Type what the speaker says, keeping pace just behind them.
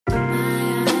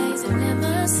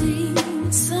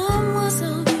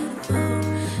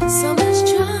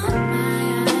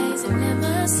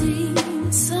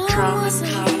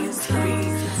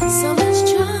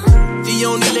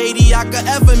could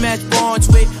ever match bonds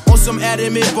with. On some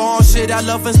adamant bond shit, I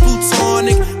love us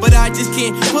plutonic, but I just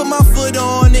can't put my foot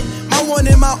on it. My one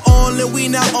and my only, we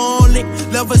not only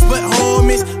lovers but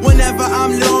homies. Whenever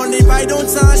I'm lonely, right on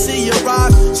time she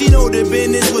arrive. She know the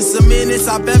business with some minutes.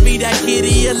 I bury that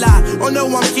kitty alive. Oh no,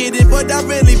 I'm kidding, but I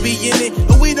really be in it.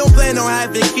 And we don't plan on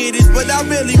having kiddies, but I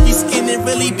really be skinning,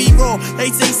 really be raw. They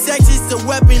say sex is a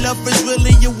weapon, love is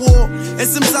really a war. And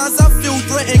sometimes I feel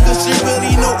threatened, cause she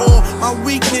really know all my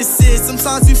weaknesses.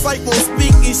 Sometimes we fight for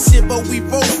speaking shit, but we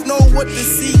both know what the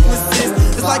sequence is.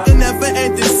 It's like a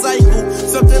never-ending cycle,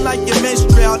 something like your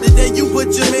menstrual. The day you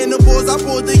put your menopause, I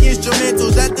pull the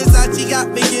instrumentals. That design, she got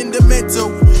me in the mental.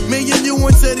 Me and you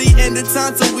until the end of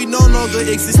time, till we no longer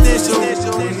existential.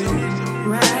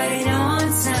 Right on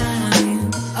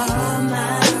time, all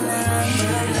my love.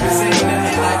 This ain't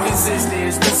nothing like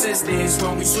consistence, persistence.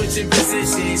 When we switching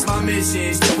positions, my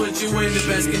mission's to put you in the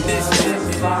best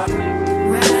conditions.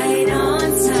 Right on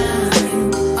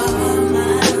time, all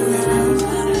my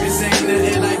love. This ain't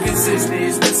nothing like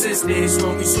consistence, persistence.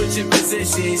 When we switching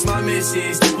positions, my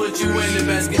mission's to put you in the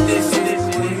best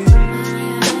conditions.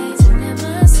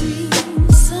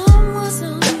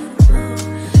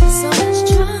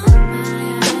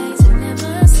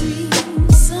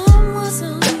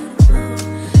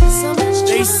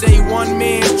 They say one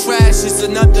man's trash is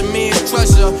another man's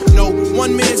treasure. No,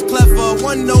 one man's clever,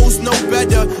 one knows no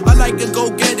better. I like a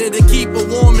go-getter to keep her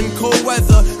warm in cold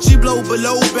weather. She blow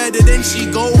below better than she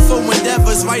go for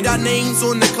endeavors. Write our names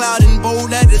on the cloud in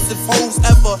bold letters if hoes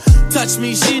ever touch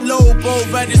me. She low bold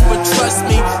letters, but trust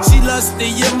me, she lusty,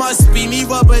 it must be me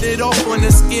rubbing it off on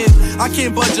the skin. I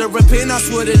can't budge or repent, I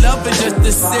swear that love is just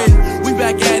a sin. We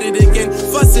back at it again,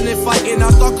 fussing and fighting. I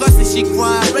start cussing, she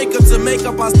crying. Break up to make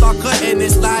up, I start cutting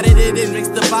and sliding it in. Mix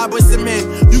the vibe with cement.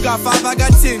 You got 5, I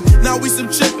got 10. Now we some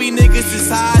trippy niggas as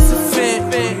high as a fan.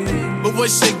 But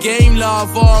what's your game,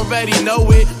 love? Already know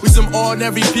it. We some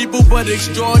ordinary people, but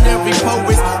extraordinary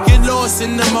poets. Get lost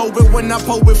in the moment when I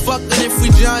poet. Fuck it if we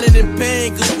drowning in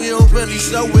pain, cause we don't really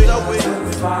show it.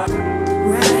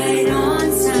 Right on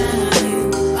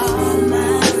time, all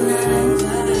my love.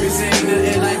 This ain't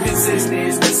nothing like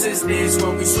consistence, persistence.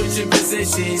 When we switching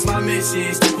positions, my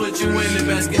mission's to put you in the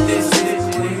best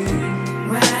conditions.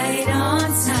 Right on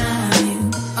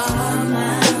time, all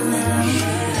my love.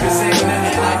 This ain't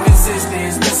nothing like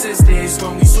consistence, persistence.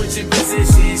 When we switching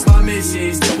positions, my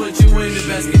mission's